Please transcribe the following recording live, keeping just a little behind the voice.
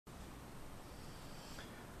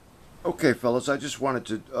Okay, fellas, I just wanted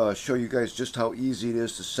to show you guys just how easy it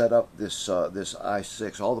is to set up this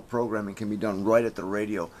i6. All the programming can be done right at the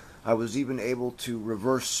radio. I was even able to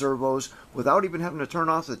reverse servos without even having to turn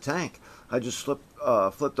off the tank. I just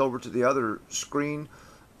flipped over to the other screen,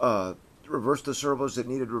 reversed the servos that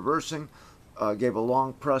needed reversing, gave a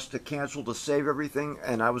long press to cancel to save everything,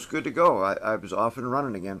 and I was good to go. I was off and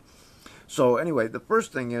running again. So anyway, the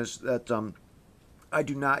first thing is that I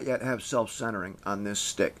do not yet have self-centering on this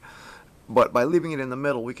stick. But by leaving it in the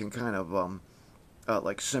middle, we can kind of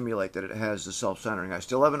like simulate that it has the self-centering. I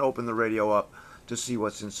still haven't opened the radio up to see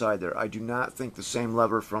what's inside there. I do not think the same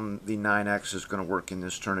lever from the 9X is going to work in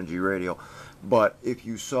this Turnigy radio. But if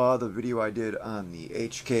you saw the video I did on the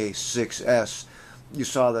HK6S, you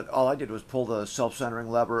saw that all I did was pull the self-centering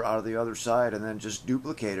lever out of the other side and then just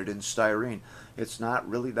duplicate it in styrene. It's not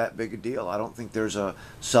really that big a deal. I don't think there's a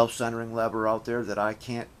self-centering lever out there that I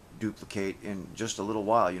can't duplicate in just a little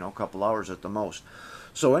while, a couple hours at the most.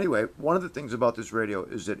 So anyway, one of the things about this radio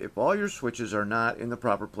is that if all your switches are not in the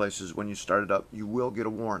proper places when you start it up, you will get a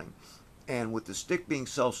warning. And with the stick being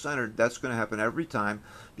self-centered, that's going to happen every time,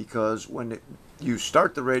 because when you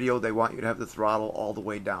start the radio, they want you to have the throttle all the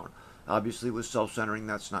way down. Obviously, with self-centering,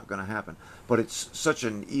 that's not going to happen. But it's such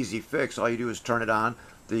an easy fix. All you do is turn it on.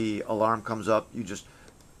 The alarm comes up. You just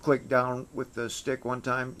click down with the stick one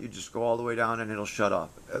time. You just go all the way down, and it'll shut off,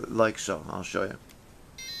 like so. I'll show you.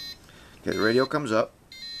 Okay, the radio comes up.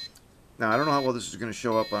 Now, I don't know how well this is going to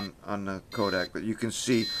show up on the Kodak, but you can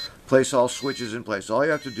see place all switches in place. All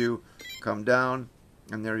you have to do, come down,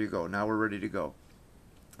 and there you go. Now we're ready to go.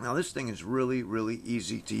 Now this thing is really, really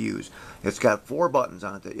easy to use. It's got 4 buttons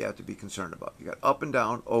on it that you have to be concerned about. You got up and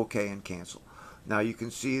down, OK, and cancel. Now you can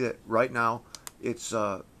see that right now it's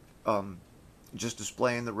just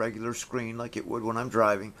displaying the regular screen like it would when I'm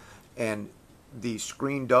driving, and the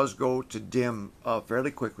screen does go to dim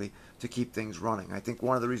fairly quickly to keep things running. I think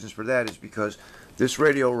one of the reasons for that is because this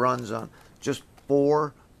radio runs on just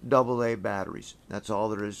 4 AA batteries. That's all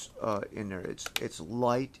there is in there. It's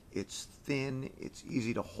light, it's thin, it's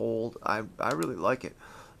easy to hold. I really like it.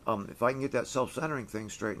 If I can get that self-centering thing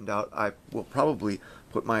straightened out, I will probably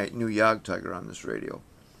put my new Yog Tiger on this radio.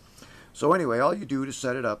 So anyway, all you do to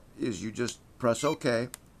set it up is you just press OK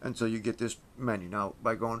until you get this menu. Now,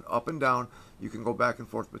 by going up and down, you can go back and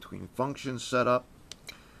forth between function setup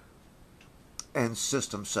and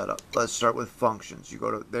system setup. Let's start with functions. You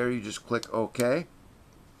go to there, you just click OK.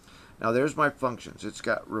 Now there's my functions. It's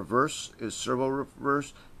got reverse, is servo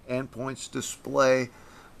reverse, endpoints, display,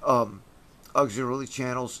 auxiliary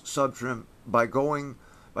channels, subtrim. By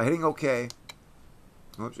hitting OK,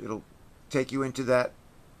 oops, it'll take you into that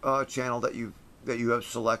channel that you have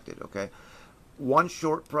selected. Okay, one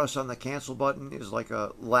short press on the cancel button is like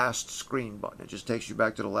a last screen button. It just takes you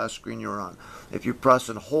back to the last screen you were on. If you press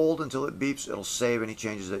and hold until it beeps, it'll save any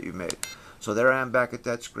changes that you made. So there I am back at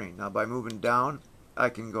that screen. Now by moving down, I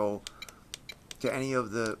can go to any of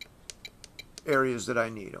the areas that I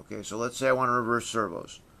need. Okay, so let's say I want to reverse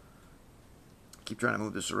servos. Keep trying to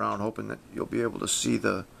move this around, hoping that you'll be able to see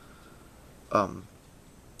the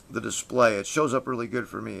display. It shows up really good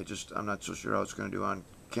for me. I'm not so sure how it's going to do on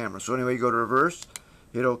camera. So anyway, you go to reverse,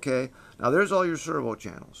 hit OK. Now there's all your servo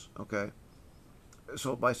channels. Okay,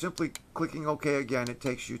 so by simply clicking OK again, it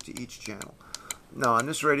takes you to each channel. Now on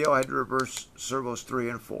this radio, I had to reverse servos 3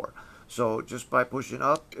 and 4. So just by pushing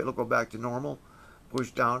up, it'll go back to normal.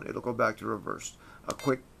 Push down, it'll go back to reversed. A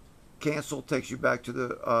quick cancel takes you back to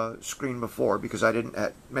the screen before, because I didn't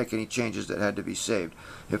make any changes that had to be saved.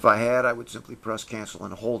 If I had, I would simply press cancel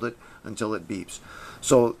and hold it until it beeps.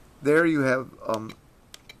 So there you have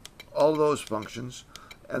all those functions.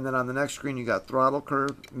 And then on the next screen, you got throttle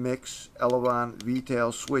curve, mix, elevon,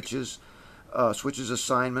 V-tail, switches, switches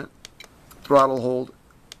assignment, throttle hold,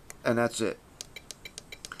 and that's it.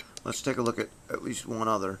 Let's take a look at least one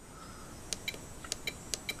other.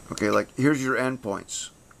 Okay, like here's your endpoints,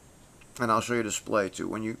 and I'll show you display too.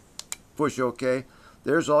 When you push OK,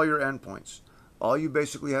 there's all your endpoints. All you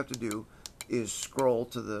basically have to do is scroll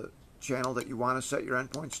to the channel that you want to set your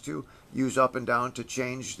endpoints to, use up and down to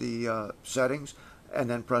change the settings, and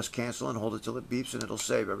then press cancel and hold it till it beeps, and it'll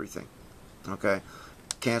save everything. Okay,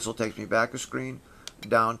 cancel takes me back a screen,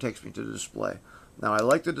 down takes me to the display. Now I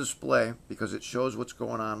like the display because it shows what's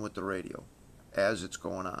going on with the radio as it's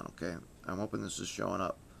going on. Okay, I'm hoping this is showing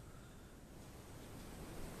up.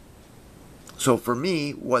 So for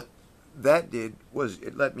me, what that did was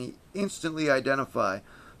it let me instantly identify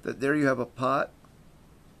that there you have a pot.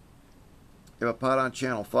 You have a pot on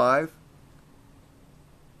channel 5.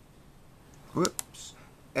 Whoops.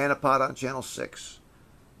 And a pot on channel 6.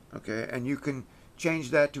 Okay, and you can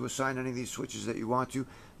change that to assign any of these switches that you want to.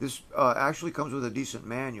 This actually comes with a decent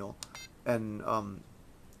manual, and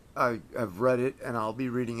I've read it, and I'll be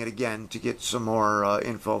reading it again to get some more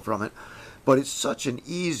info from it. But it's such an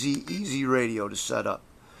easy radio to set up.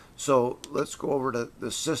 So let's go over to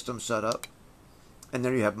the system setup, and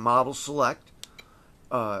there you have model select,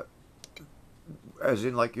 as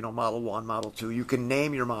in, like, model 1, model 2. You can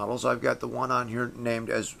name your models. I've got the one on here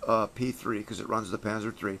named as P3 because it runs the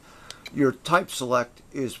Panzer III. Your type select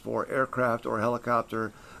is for aircraft or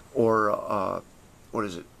helicopter or what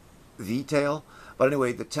is it, V-tail. But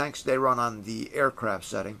anyway, the tanks, they run on the aircraft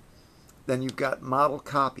setting. Then you've got model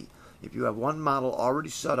copy. If you have one model already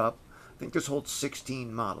set up, I think this holds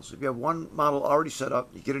 16 models. If you have one model already set up,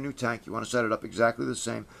 you get a new tank, you want to set it up exactly the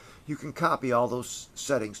same, you can copy all those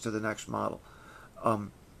settings to the next model.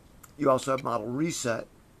 You also have model reset,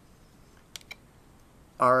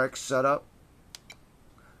 RX setup,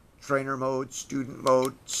 trainer mode, student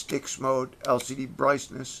mode, sticks mode, LCD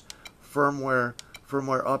brightness, firmware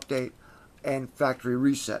update, and factory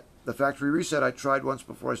reset. The factory reset I tried once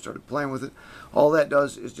before I started playing with it. All that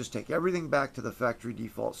does is just take everything back to the factory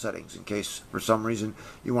default settings in case for some reason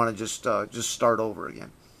you want to just start over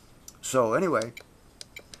again. So anyway,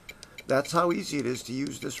 that's how easy it is to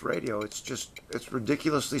use this radio. It's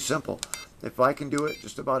ridiculously simple. If I can do it,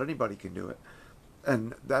 just about anybody can do it.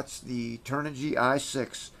 And that's the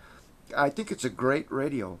TGY-i6. I think it's a great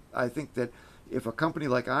radio. I think that if a company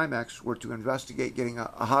like IMAX were to investigate getting a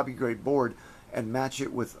hobby grade board and match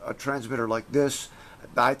it with a transmitter like this,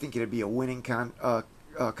 I think it'd be a winning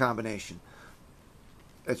combination.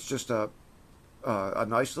 It's just a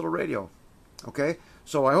nice little radio. Okay,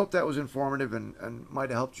 so I hope that was informative and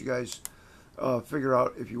might have helped you guys figure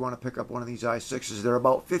out if you want to pick up one of these i6s. They're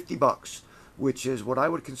about $50, which is what I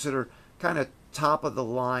would consider kind of top of the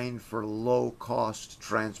line for low cost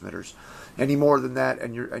transmitters. Any more than that,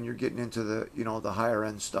 and you're getting into the the higher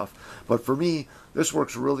end stuff. But for me, this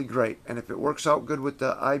works really great. And if it works out good with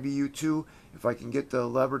the IBU2, if I can get the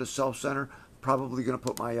lever to self center, probably going to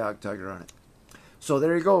put my Jagdtiger on it. So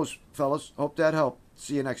there you goes, fellas. Hope that helped.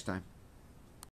 See you next time.